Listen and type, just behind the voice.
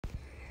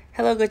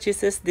Hello, good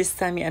juices! This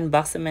time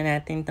i-unbox naman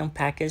natin itong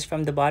package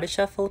from the Body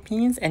Shop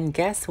Philippines, and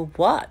guess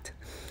what?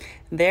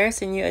 There's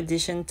a new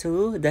addition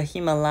to the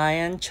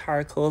Himalayan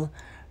charcoal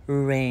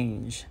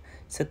range.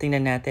 So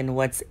tingnan natin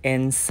what's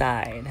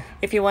inside.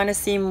 If you want to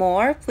see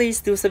more,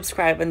 please do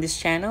subscribe on this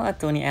channel at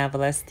Tony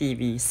Avalas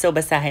TV. So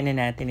basahin na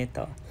natin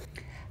ito.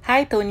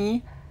 Hi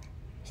Tony!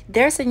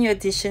 There's a new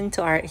addition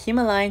to our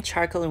Himalayan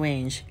charcoal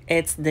range.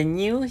 It's the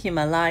new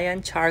Himalayan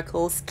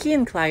charcoal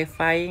skin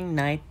clarifying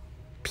night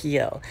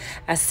peel,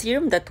 a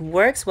serum that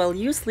works while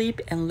you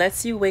sleep and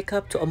lets you wake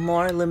up to a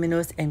more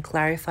luminous and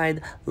clarified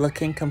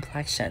looking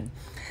complexion.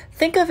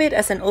 Think of it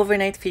as an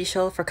overnight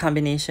facial for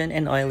combination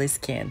and oily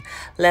skin.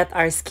 Let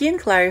our skin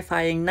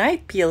clarifying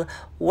night peel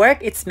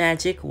work its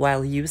magic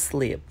while you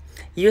sleep.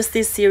 Use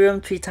this serum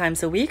 3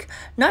 times a week,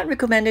 not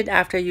recommended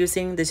after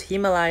using the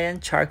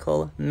Himalayan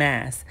charcoal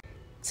mask.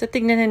 So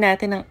tignan na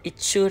natin ang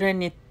itsura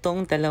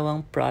nitong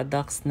dalawang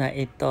products na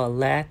ito.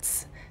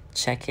 Let's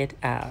check it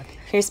out.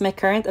 Here's my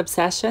current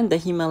obsession, the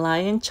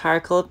Himalayan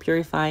Charcoal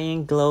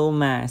Purifying Glow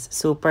Mask.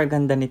 Super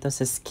ganda nito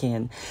sa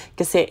skin.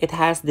 Kasi it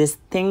has this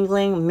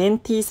tingling,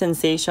 minty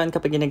sensation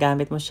kapag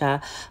ginagamit mo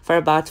siya for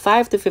about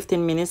 5 to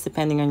 15 minutes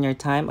depending on your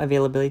time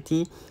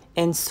availability.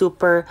 And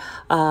super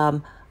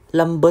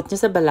lambot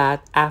niya sa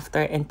balat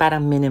after and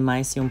parang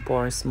minimize yung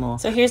pores mo.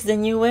 So here's the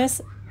newest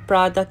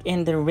product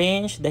in the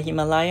range, the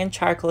Himalayan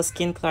Charcoal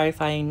Skin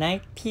Clarifying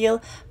Night Peel,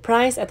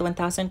 priced at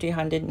 1,395.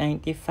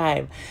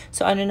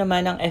 So ano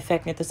naman ang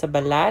effect nito sa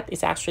balat?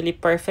 It's actually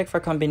perfect for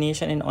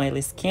combination in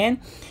oily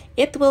skin.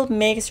 It will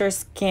make your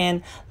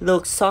skin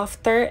look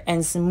softer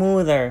and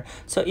smoother.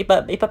 So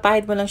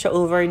ipapahid mo lang siya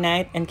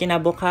overnight and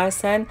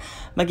kinabukasan,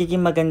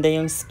 magiging maganda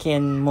yung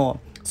skin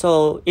mo.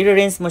 So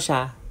i-rinse mo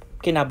siya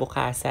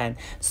kinabukasan.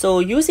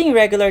 So, using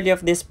regularly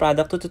of this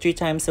product 2 to 3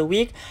 times a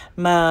week,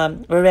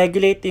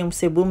 ma-regulate yung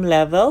sebum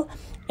level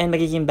and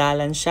magiging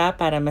balance siya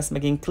para mas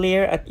maging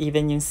clear at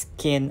even yung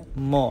skin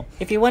mo.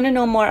 If you want to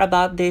know more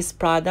about this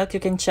product,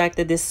 you can check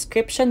the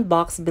description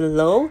box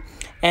below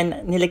and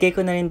nilagay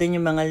ko na rin dun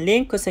yung mga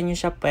link kung saan nyo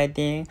siya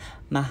pwedeng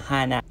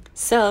mahanap.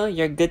 So,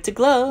 you're good to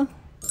glow!